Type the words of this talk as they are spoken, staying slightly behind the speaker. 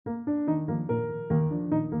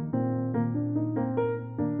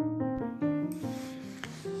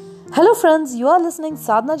Hello friends, you are listening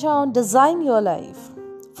Sadhna Jha on Design Your Life.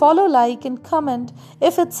 Follow, like and comment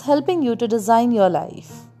if it's helping you to design your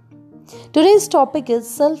life. Today's topic is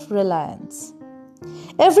self-reliance.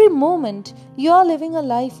 Every moment you are living a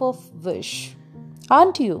life of wish,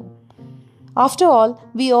 aren't you? After all,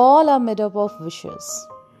 we all are made up of wishes.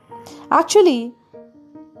 Actually,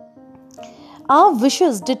 our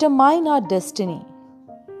wishes determine our destiny.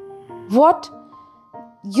 What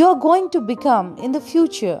you're going to become in the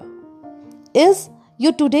future is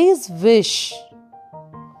your today's wish.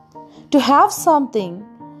 To have something,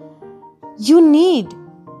 you need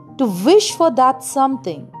to wish for that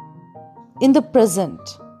something in the present.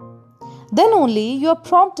 Then only you are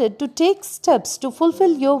prompted to take steps to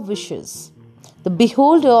fulfill your wishes. The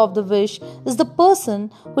beholder of the wish is the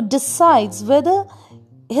person who decides whether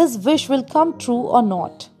his wish will come true or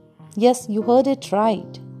not. Yes, you heard it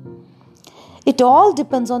right. It all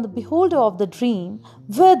depends on the beholder of the dream,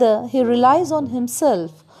 whether he relies on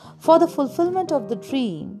himself for the fulfillment of the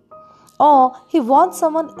dream or he wants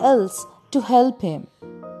someone else to help him.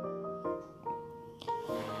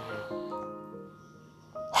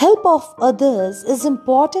 Help of others is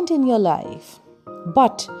important in your life,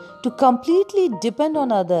 but to completely depend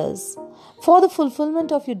on others for the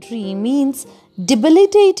fulfillment of your dream means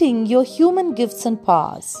debilitating your human gifts and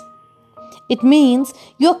powers. It means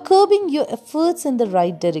you're curbing your efforts in the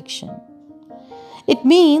right direction. It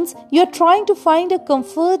means you're trying to find a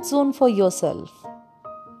comfort zone for yourself.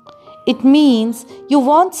 It means you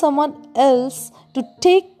want someone else to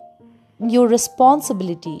take your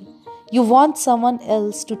responsibility. You want someone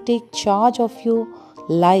else to take charge of your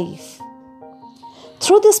life.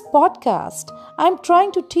 Through this podcast, I'm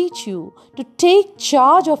trying to teach you to take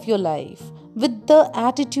charge of your life with the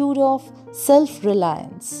attitude of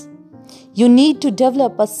self-reliance. You need to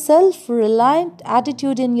develop a self-reliant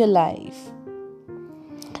attitude in your life.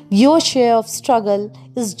 Your share of struggle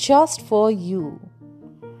is just for you.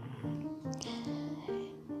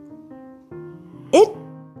 It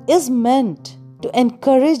is meant to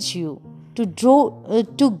encourage you to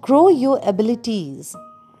grow your abilities.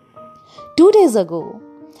 2 days ago,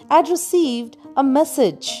 I'd received a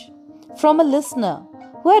message from a listener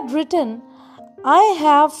who had written, "I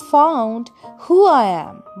have found who I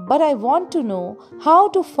am, but I want to know how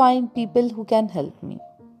to find people who can help me."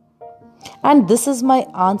 And this is my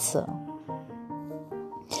answer.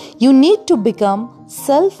 You need to become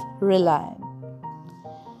self-reliant.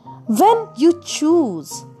 When you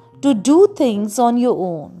choose to do things on your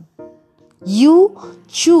own, you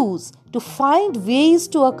choose to find ways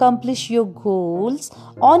to accomplish your goals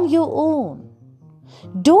on your own.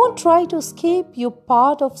 Don't try to escape your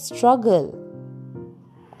part of struggle.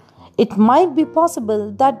 It might be possible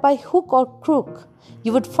that by hook or crook,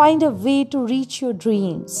 you would find a way to reach your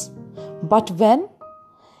dreams. But when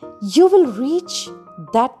you will reach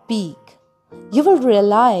that peak, you will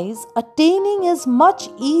realize attaining is much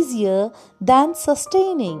easier than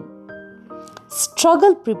sustaining.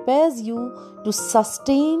 Struggle prepares you to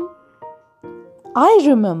sustain. I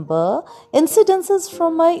remember incidences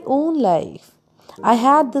from my own life. I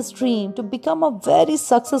had this dream to become a very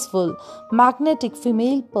successful, magnetic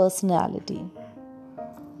female personality.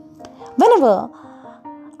 Whenever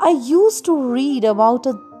I used to read about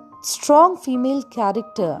a strong female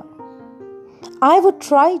character, I would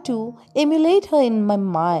try to emulate her in my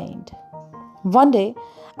mind. One day,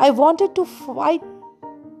 I wanted to fight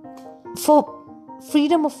for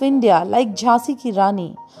freedom of India like Jhansi Ki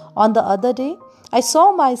Rani. On the other day, I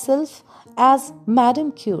saw myself as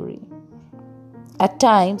Madame Curie. At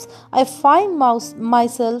times, I find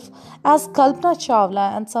myself as Kalpana Chawla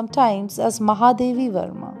and sometimes as Mahadevi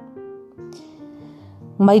Verma.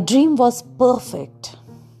 My dream was perfect.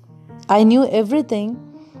 I knew everything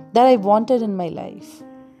that I wanted in my life,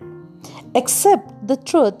 except the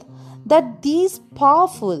truth that these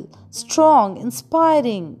powerful, strong,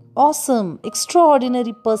 inspiring, awesome,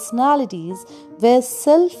 extraordinary personalities were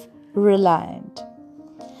self-reliant.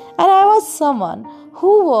 And I was someone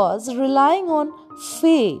who was relying on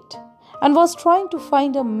fate and was trying to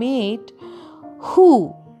find a mate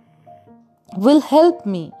who will help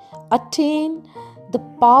me attain the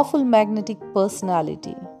powerful magnetic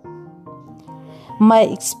personality. My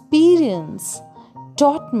experience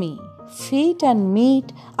taught me fate and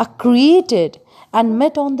mate are created and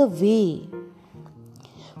met on the way.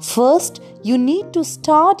 First, you need to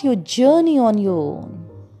start your journey on your own.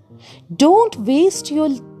 Don't waste your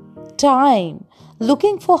time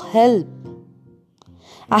looking for help.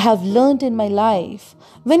 I have learned in my life,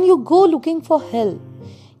 when you go looking for help,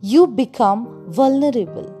 you become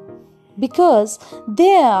vulnerable because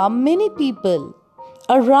there are many people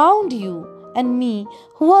around you and me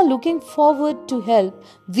who are looking forward to help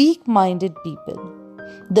weak-minded people.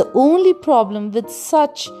 The only problem with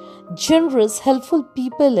such generous, helpful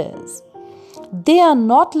people is they are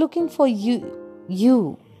not looking for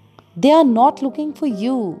you. They are not looking for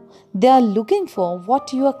you. They are looking for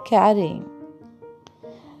what you are carrying.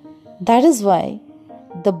 That is why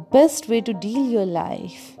the best way to deal your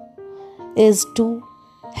life is to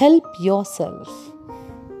help yourself.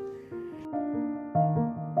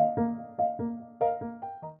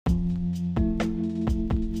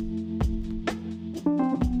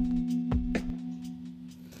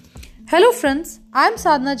 Hello friends, I am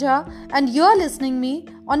Sadhna Jha and you are listening me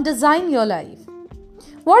on Design Your Life.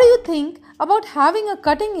 What do you think about having a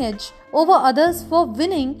cutting edge over others for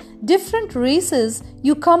winning different races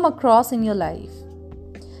you come across in your life?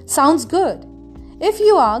 Sounds good if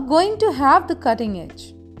you are going to have the cutting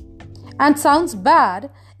edge, and sounds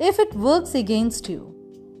bad if it works against you.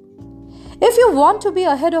 If you want to be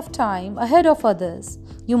ahead of time, ahead of others,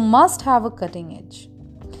 you must have a cutting edge.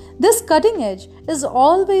 This cutting edge is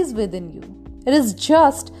always within you. It is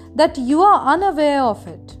just that you are unaware of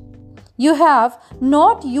it. You have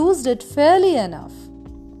not used it fairly enough.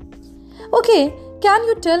 Okay, can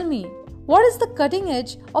you tell me what is the cutting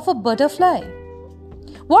edge of a butterfly?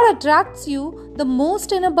 What attracts you the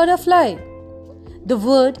most in a butterfly? The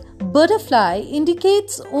word butterfly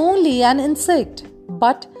indicates only an insect,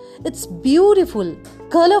 but its beautiful,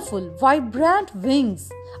 colorful, vibrant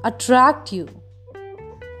wings attract you,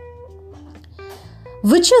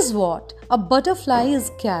 which is what a butterfly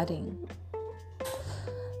is carrying.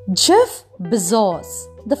 Jeff Bezos,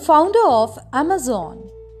 the founder of Amazon,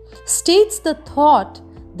 states the thought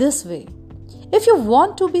this way: if you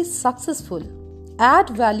want to be successful, add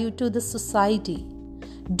value to the society.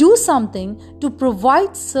 Do something to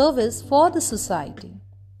provide service for the society.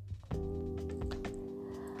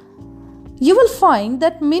 You will find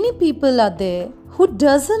that many people are there who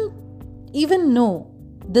doesn't even know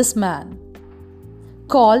this man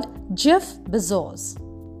called Jeff Bezos.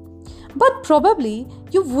 But probably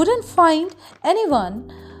you wouldn't find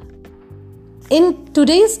anyone in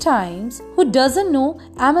today's times who doesn't know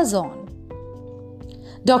Amazon.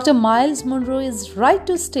 Dr. Miles Monroe is right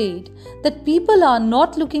to state that people are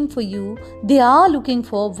not looking for you, they are looking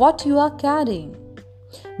for what you are carrying.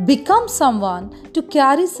 Become someone to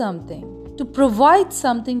carry something, to provide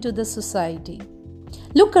something to the society.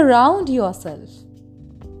 Look around yourself.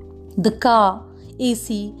 The car,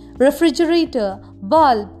 AC, refrigerator,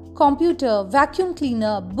 bulb, computer, vacuum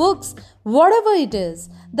cleaner, books, whatever it is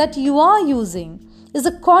that you are using is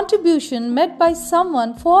a contribution made by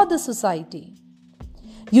someone for the society.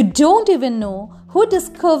 You don't even know who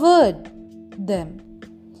discovered them.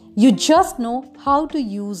 You just know how to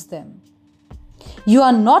use them. You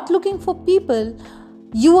are not looking for people,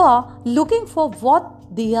 you are looking for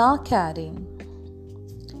what they are carrying.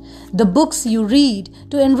 The books you read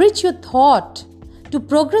to enrich your thought, to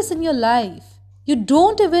progress in your life, you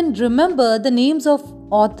don't even remember the names of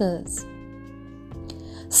authors.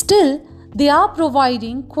 Still, they are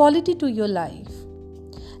providing quality to your life.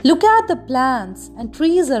 Look at the plants and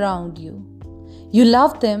trees around you. You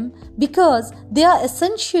love them because they are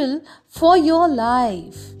essential for your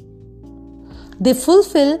life. They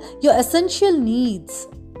fulfill your essential needs.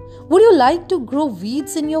 Would you like to grow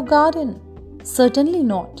weeds in your garden? Certainly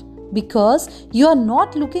not, because you are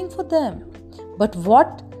not looking for them, but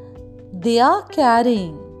what they are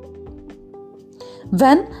carrying.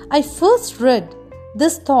 When I first read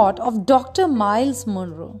this thought of Dr. Miles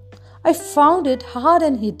Monroe, I found it hard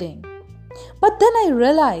and hitting. But then I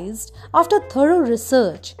realized after thorough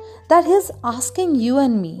research that he's asking you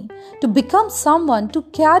and me to become someone to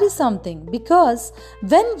carry something, because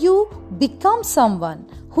when you become someone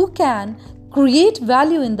who can create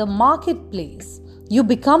value in the marketplace, you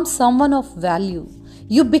become someone of value.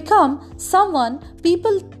 You become someone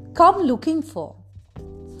people come looking for.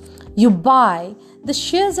 You buy the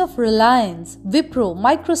shares of Reliance, Wipro,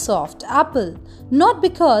 Microsoft, Apple, not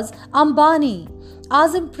because Ambani,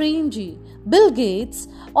 Azim Premji, Bill Gates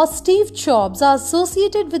or Steve Jobs are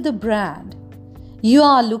associated with the brand. You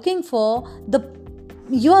are not looking for the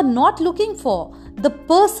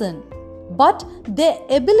person, but their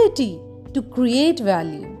ability to create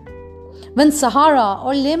value. When Sahara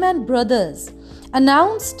or Lehman Brothers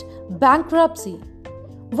announced bankruptcy,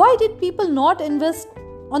 why did people not invest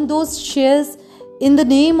on those shares in the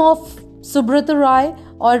name of Subrata Rai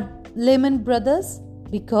or Lehman Brothers?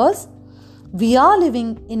 Because we are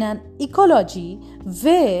living in an ecology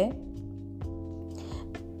where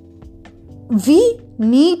we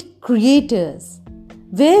need creators,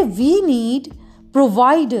 where we need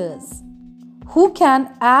providers who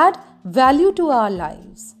can add value to our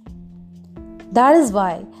lives. That is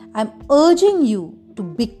why I'm urging you to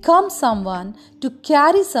become someone, to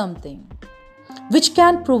carry something which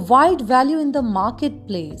can provide value in the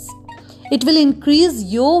marketplace. It will increase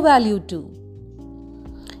your value too.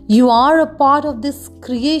 You are a part of this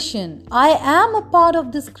creation. I am a part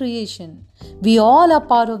of this creation. We all are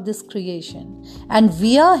part of this creation. And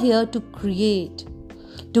we are here to create,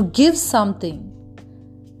 to give something.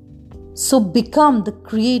 So become the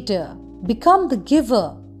creator, become the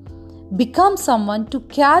giver, become someone to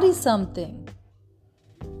carry something.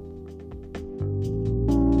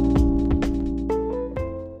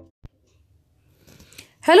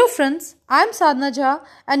 Hello friends, I am Sadhna Jha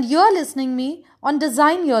and you are listening me on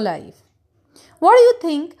Design Your Life. What do you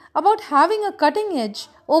think about having a cutting edge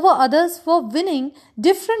over others for winning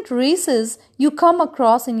different races you come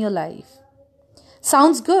across in your life?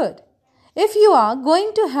 Sounds good if you are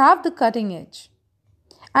going to have the cutting edge,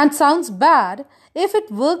 and sounds bad if it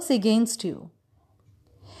works against you.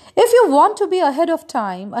 If you want to be ahead of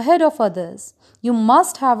time, ahead of others, you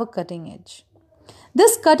must have a cutting edge.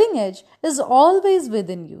 This cutting edge is always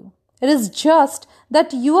within you. It is just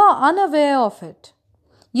that you are unaware of it.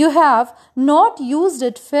 You have not used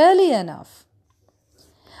it fairly enough.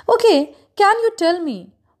 Okay, can you tell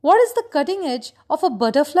me what is the cutting edge of a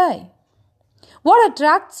butterfly? What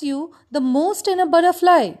attracts you the most in a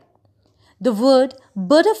butterfly? The word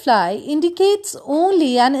butterfly indicates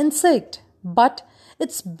only an insect, but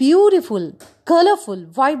its beautiful, colorful,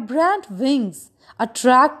 vibrant wings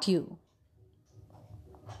attract you,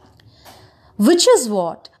 which is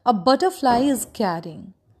what a butterfly is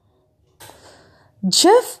carrying.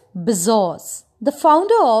 Jeff Bezos, the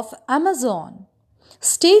founder of Amazon,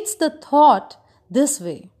 states the thought this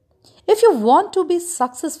way: if you want to be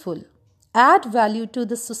successful, add value to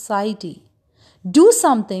the society. Do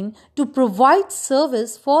something to provide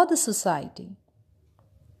service for the society.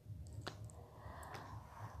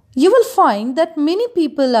 You will find that many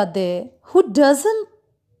people are there who doesn't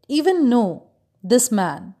even know this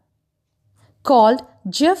man called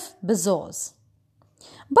Jeff Bezos.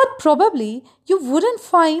 But probably you wouldn't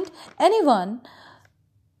find anyone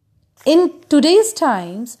in today's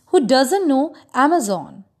times who doesn't know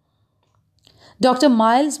Amazon. Dr.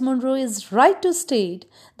 Miles Monroe is right to state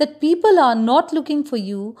that people are not looking for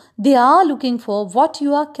you, they are looking for what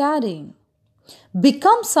you are carrying.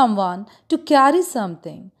 Become someone to carry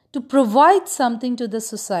something, to provide something to the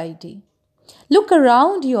society. Look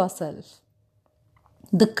around yourself.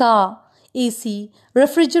 The car, AC,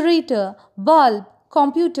 refrigerator, bulb,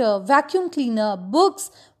 computer, vacuum cleaner, books,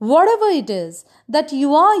 whatever it is that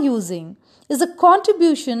you are using is a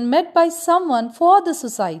contribution made by someone for the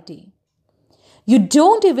society. You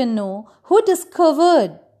don't even know who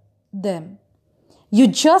discovered them. You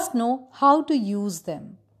just know how to use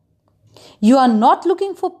them. You are not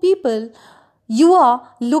looking for people, you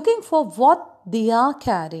are looking for what they are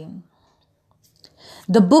carrying.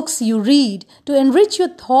 The books you read to enrich your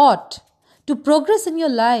thought, to progress in your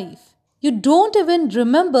life, you don't even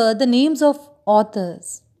remember the names of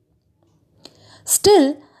authors.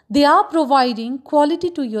 Still, they are providing quality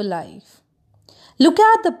to your life. Look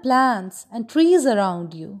at the plants and trees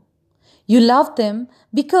around you. You love them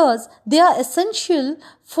because they are essential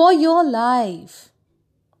for your life.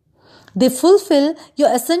 They fulfill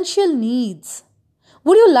your essential needs.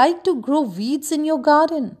 Would you like to grow weeds in your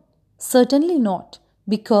garden? Certainly not,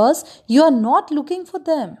 because you are not looking for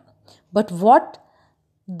them, but what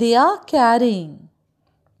they are carrying.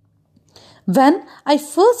 When I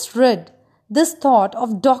first read this thought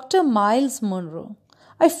of Dr. Miles Monroe,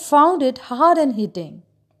 I found it hard and hitting.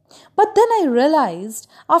 But then I realized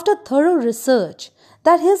after thorough research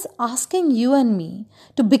that he's asking you and me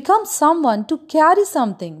to become someone to carry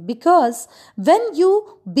something, because when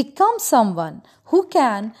you become someone who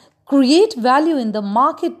can create value in the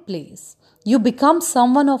marketplace, you become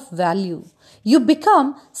someone of value. You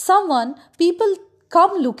become someone people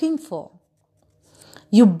come looking for.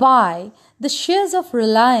 You buy the shares of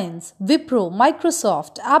Reliance, Wipro,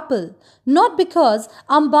 Microsoft, Apple, not because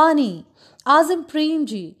Ambani, Azim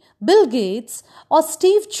Premji, Bill Gates or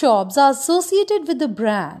Steve Jobs are associated with the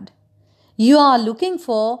brand. You are not looking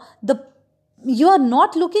for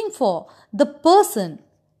the person,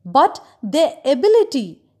 but their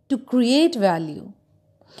ability to create value.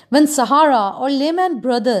 When Sahara or Lehman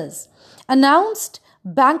Brothers announced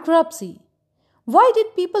bankruptcy, why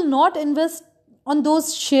did people not invest on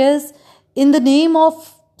those shares in the name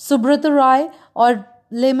of Subrata Rai or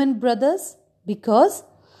Lehman Brothers? Because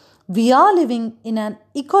we are living in an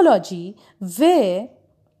ecology where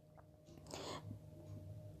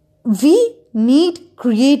we need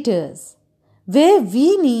creators. where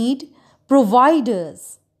we need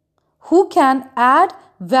providers who can add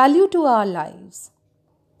value to our lives.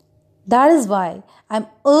 That is why I'm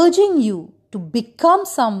urging you to become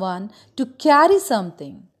someone to carry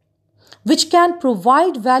something which can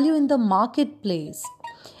provide value in the marketplace.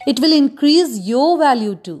 It will increase your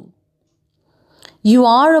value too. You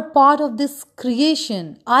are a part of this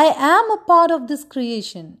creation. I am a part of this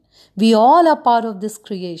creation. We all are part of this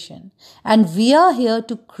creation. And we are here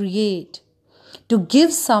to create, to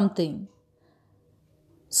give something.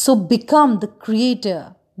 So become the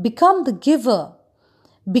creator, become the giver,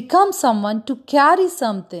 become someone to carry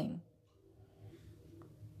something.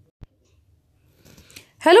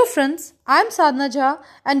 Hello friends, I'm Sadhna Jha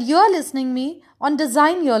and you are listening me on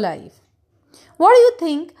Design Your Life. What do you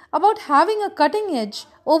think about having a cutting edge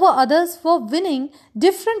over others for winning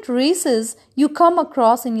different races you come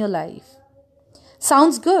across in your life?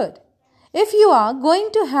 Sounds good if you are going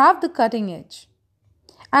to have the cutting edge,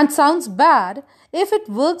 and sounds bad if it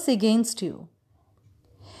works against you.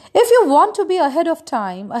 If you want to be ahead of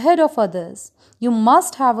time, ahead of others, you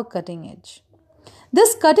must have a cutting edge.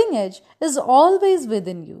 This cutting edge is always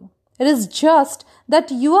within you. It is just that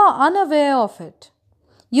you are unaware of it.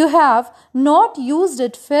 You have not used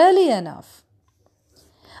it fairly enough.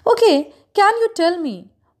 Okay, can you tell me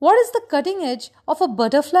what is the cutting edge of a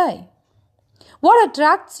butterfly? What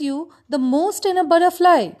attracts you the most in a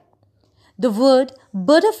butterfly? The word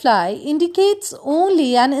butterfly indicates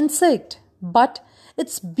only an insect, but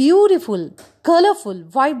its beautiful, colorful,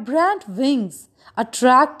 vibrant wings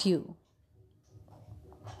attract you,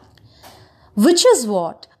 which is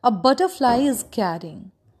what a butterfly is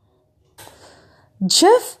carrying.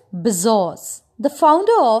 Jeff Bezos, the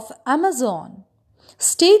founder of Amazon,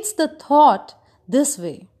 states the thought this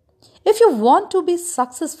way: if you want to be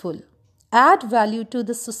successful, add value to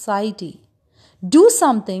the society. Do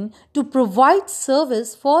something to provide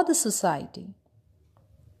service for the society.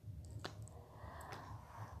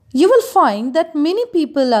 You will find that many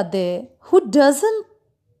people are there who doesn't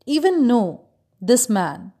even know this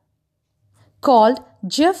man called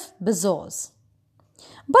Jeff Bezos.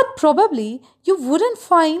 But probably you wouldn't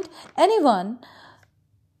find anyone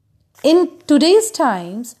in today's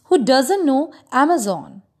times who doesn't know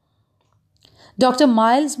Amazon. Dr.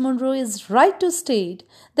 Miles Monroe is right to state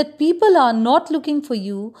that people are not looking for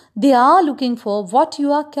you, they are looking for what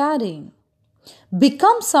you are carrying.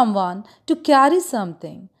 Become someone to carry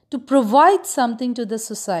something, to provide something to the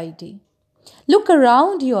society. Look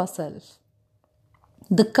around yourself.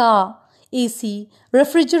 The car, AC,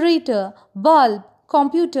 refrigerator, bulb,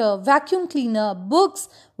 computer, vacuum cleaner, books,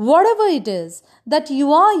 whatever it is that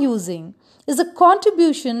you are using is a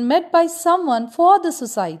contribution made by someone for the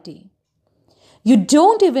society. You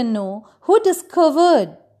don't even know who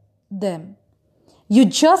discovered them. You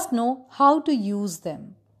just know how to use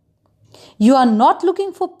them. You are not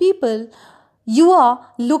looking for people, you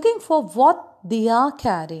are looking for what they are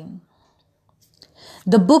carrying.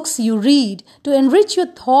 The books you read to enrich your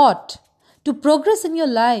thought, to progress in your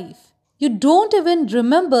life, you don't even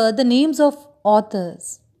remember the names of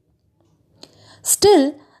authors.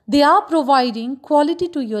 Still, they are providing quality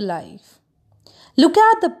to your life. Look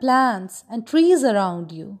at the plants and trees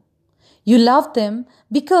around you. You love them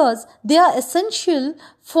because they are essential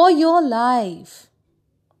for your life.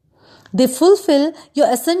 They fulfill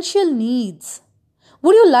your essential needs.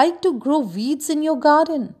 Would you like to grow weeds in your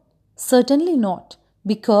garden? Certainly not,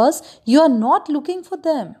 because you are not looking for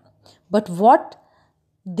them, but what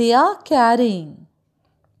they are carrying.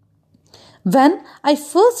 When I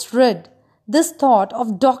first read this thought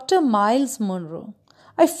of Dr. Miles Monroe,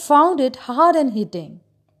 I found it hard and hitting.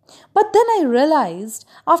 But then I realized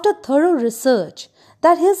after thorough research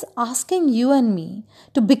that he's asking you and me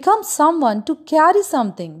to become someone to carry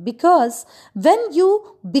something, because when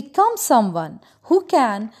you become someone who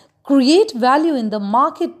can create value in the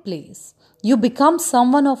marketplace, you become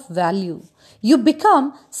someone of value. You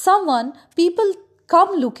become someone people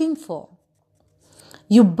come looking for.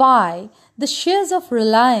 You buy the shares of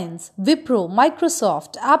Reliance, Wipro,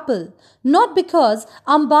 Microsoft, Apple, not because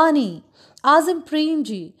Ambani, Azim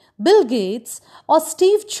Premji, Bill Gates or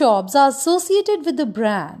Steve Jobs are associated with the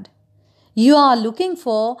brand. You are not looking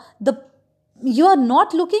for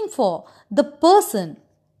the person,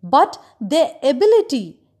 but their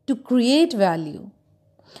ability to create value.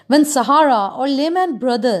 When Sahara or Lehman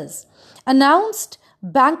Brothers announced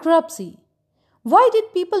bankruptcy, why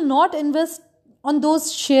did people not invest on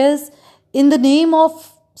those shares in the name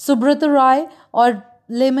of Subrata Rai or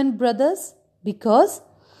Lehman Brothers? Because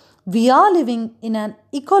we are living in an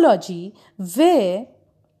ecology where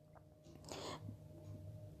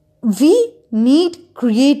we need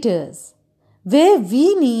creators. where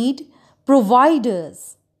we need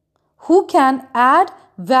providers who can add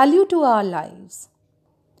value to our lives.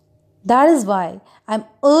 That is why I'm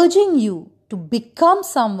urging you to become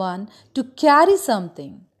someone, to carry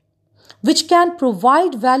something which can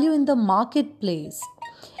provide value in the marketplace.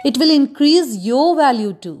 It will increase your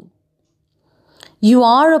value too. You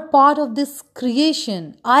are a part of this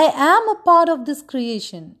creation. I am a part of this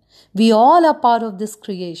creation. We all are part of this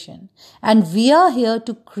creation. And we are here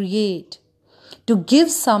to create, to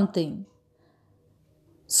give something.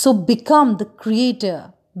 So become the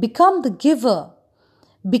creator, become the giver,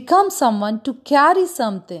 become someone to carry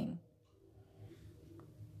something.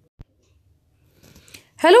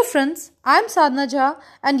 Hello friends, I'm Sadhna Jha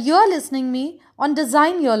and you're listening me on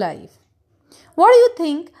Design Your Life. What do you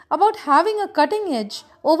think about having a cutting edge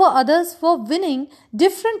over others for winning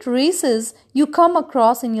different races you come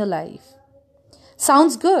across in your life?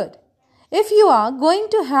 Sounds good if you are going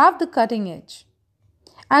to have the cutting edge,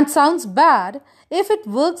 and sounds bad if it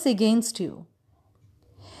works against you.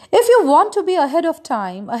 If you want to be ahead of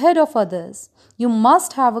time, ahead of others, you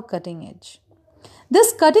must have a cutting edge.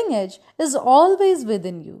 This cutting edge is always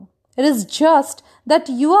within you. It is just that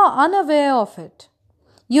you are unaware of it.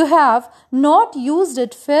 You have not used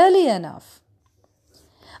it fairly enough.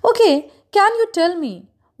 Okay, can you tell me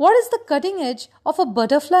what is the cutting edge of a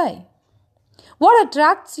butterfly? What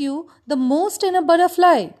attracts you the most in a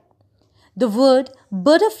butterfly? The word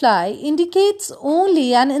butterfly indicates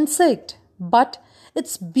only an insect, but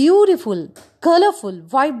its beautiful, colorful,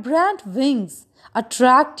 vibrant wings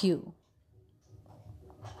attract you,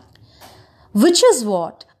 which is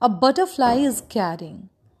what a butterfly is carrying.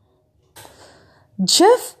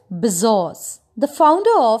 Jeff Bezos, the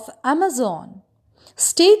founder of Amazon,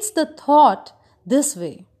 states the thought this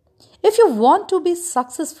way: if you want to be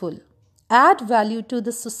successful, add value to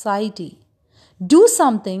the society. Do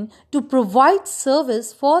something to provide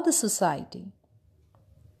service for the society.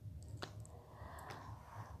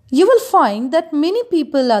 You will find that many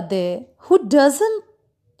people are there who doesn't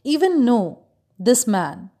even know this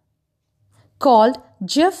man called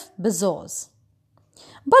Jeff Bezos.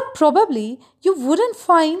 But probably you wouldn't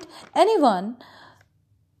find anyone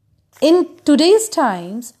in today's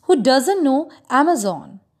times who doesn't know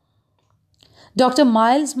Amazon. Dr.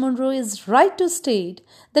 Miles Monroe is right to state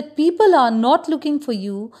that people are not looking for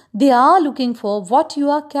you, they are looking for what you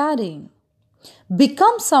are carrying.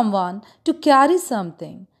 Become someone to carry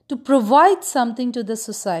something, to provide something to the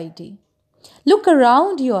society. Look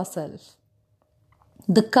around yourself.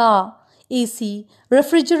 The car, AC,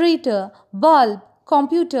 refrigerator, bulb,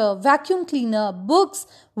 computer, vacuum cleaner, books,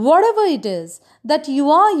 whatever it is that you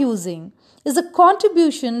are using is a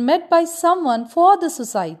contribution made by someone for the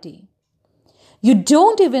society. You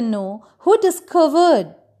don't even know who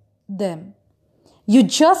discovered them. You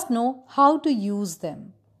just know how to use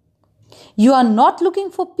them. You are not looking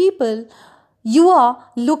for people, you are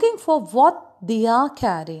looking for what they are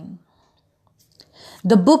carrying.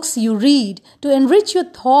 The books you read to enrich your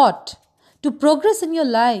thought, to progress in your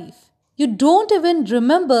life, you don't even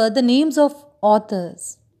remember the names of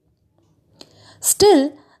authors.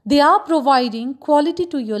 Still, they are providing quality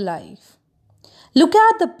to your life. Look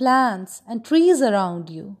at the plants and trees around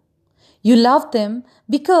you. You love them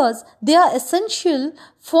because they are essential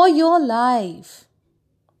for your life.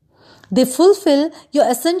 They fulfill your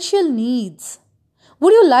essential needs.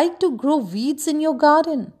 Would you like to grow weeds in your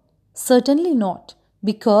garden? Certainly not,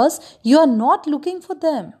 because you are not looking for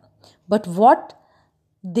them, but what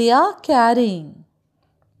they are carrying.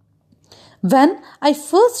 When I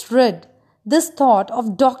first read this thought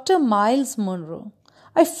of Dr. Miles Monroe,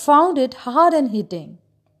 I found it hard and hitting.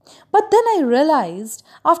 But then I realized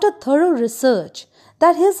after thorough research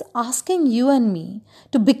that he's asking you and me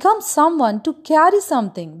to become someone to carry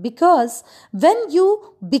something, because when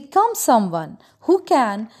you become someone who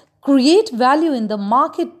can create value in the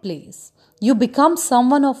marketplace, you become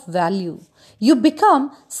someone of value. You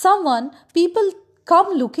become someone people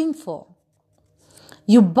come looking for.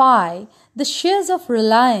 You buy the shares of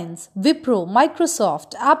Reliance, Wipro,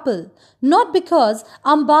 Microsoft, Apple, not because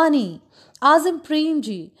Ambani, Azim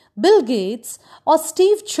Premji, Bill Gates or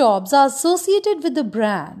Steve Jobs are associated with the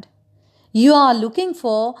brand. You are not looking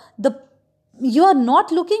for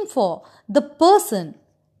the person,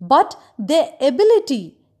 but their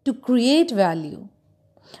ability to create value.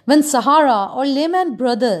 When Sahara or Lehman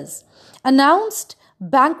Brothers announced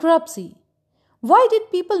bankruptcy, why did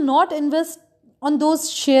people not invest on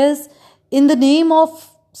those shares in the name of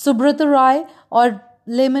Subrata Rai or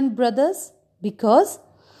Lehman Brothers? Because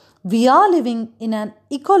we are living in an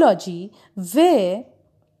ecology where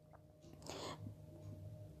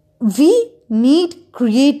we need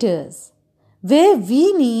creators. where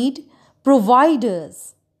we need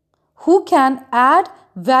providers who can add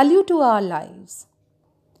value to our lives.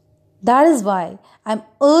 That is why I'm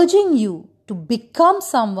urging you to become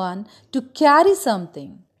someone, to carry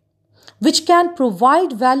something which can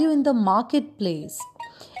provide value in the marketplace.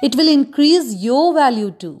 It will increase your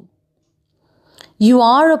value too. You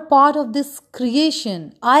are a part of this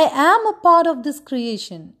creation. I am a part of this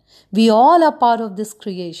creation. We all are part of this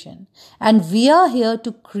creation. And we are here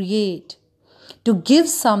to create, to give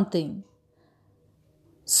something.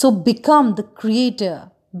 So become the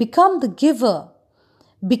creator, become the giver,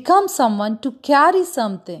 become someone to carry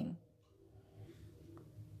something.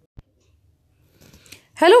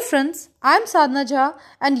 Hello friends, I am Sadhna Jha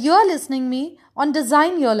and you are listening me on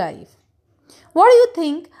Design Your Life. What do you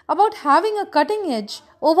think about having a cutting edge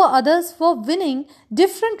over others for winning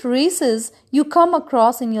different races you come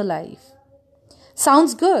across in your life?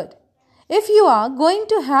 Sounds good if you are going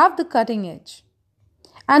to have the cutting edge,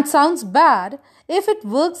 and sounds bad if it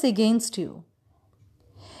works against you.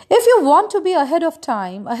 If you want to be ahead of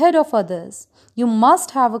time, ahead of others, you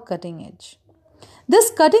must have a cutting edge. This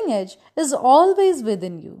cutting edge is always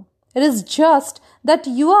within you. It is just that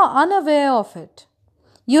you are unaware of it.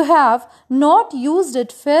 You have not used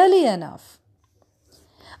it fairly enough.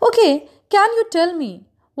 Okay, can you tell me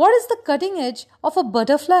what is the cutting edge of a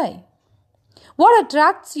butterfly? What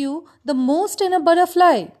attracts you the most in a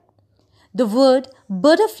butterfly? The word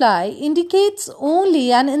butterfly indicates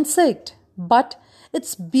only an insect, but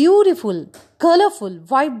its beautiful, colorful,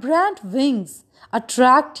 vibrant wings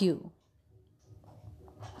attract you,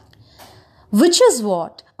 which is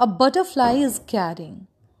what a butterfly is carrying.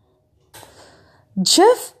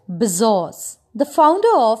 Jeff Bezos, the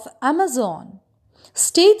founder of Amazon,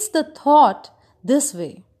 states the thought this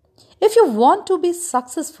way: if you want to be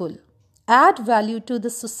successful, add value to the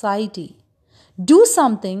society. Do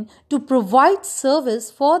something to provide service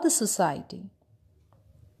for the society.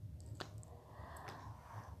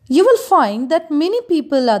 You will find that many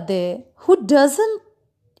people are there who doesn't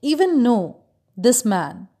even know this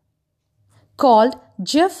man called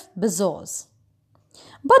Jeff Bezos.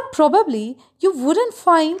 But probably you wouldn't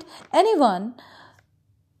find anyone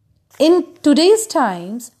in today's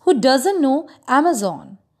times who doesn't know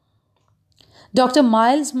Amazon. Dr.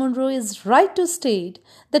 Miles Monroe is right to state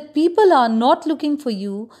that people are not looking for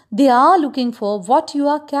you, they are looking for what you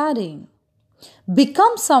are carrying.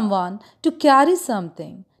 Become someone to carry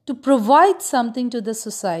something, to provide something to the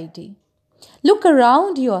society. Look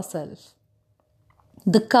around yourself.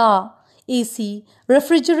 The car, AC,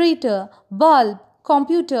 refrigerator, bulb,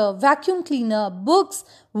 computer, vacuum cleaner, books,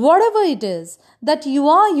 whatever it is that you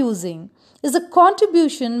are using is a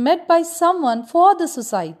contribution made by someone for the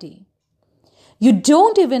society. You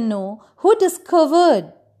don't even know who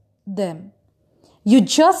discovered them. You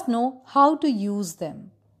just know how to use them.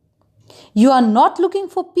 You are not looking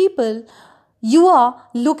for people, you are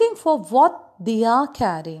looking for what they are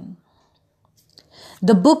carrying.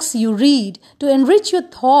 The books you read to enrich your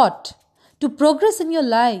thought, to progress in your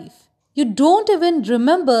life, you don't even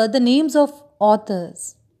remember the names of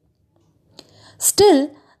authors. Still,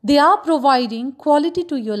 they are providing quality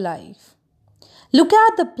to your life. Look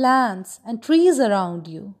at the plants and trees around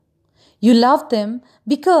you. You love them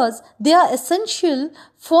because they are essential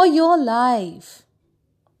for your life.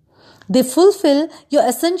 They fulfill your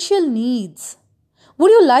essential needs.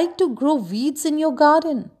 Would you like to grow weeds in your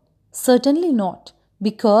garden? Certainly not,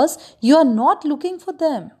 because you are not looking for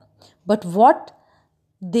them, but what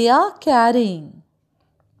they are carrying.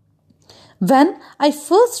 When I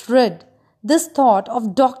first read this thought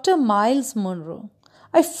of Dr. Miles Monroe,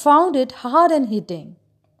 I found it hard and hitting.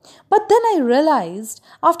 But then I realized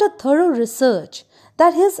after thorough research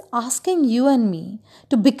that he's asking you and me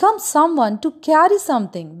to become someone to carry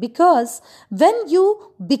something, because when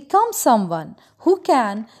you become someone who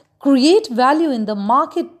can create value in the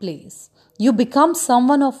marketplace, you become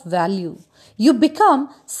someone of value. You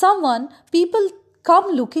become someone people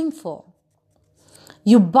come looking for.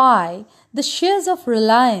 You buy the shares of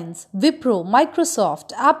Reliance, Wipro,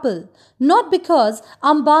 Microsoft, Apple, not because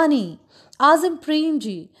Ambani, Azim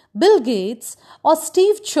Premji, Bill Gates or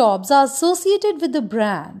Steve Jobs are associated with the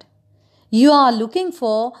brand. You are not looking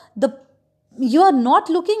for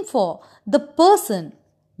the person,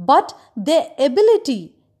 but their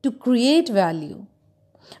ability to create value.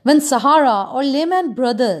 When Sahara or Lehman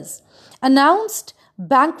Brothers announced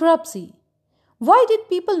bankruptcy, why did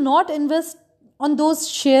people not invest on those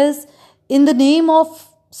shares in the name of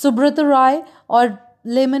Subrata Roy or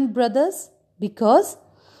Lehman Brothers? Because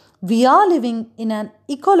we are living in an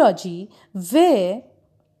ecology where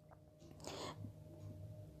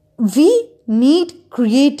we need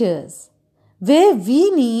creators. where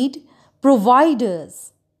we need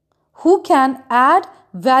providers who can add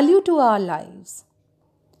value to our lives.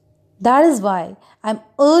 That is why I'm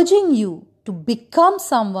urging you to become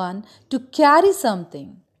someone, to carry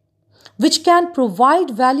something which can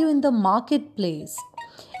provide value in the marketplace.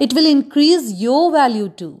 It will increase your value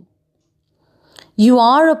too. You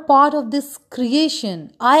are a part of this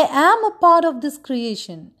creation. I am a part of this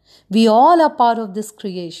creation. We all are part of this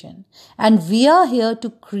creation. And we are here to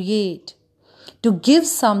create, to give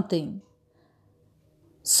something.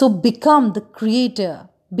 So become the creator,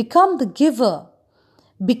 become the giver,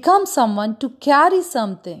 become someone to carry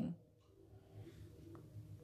something.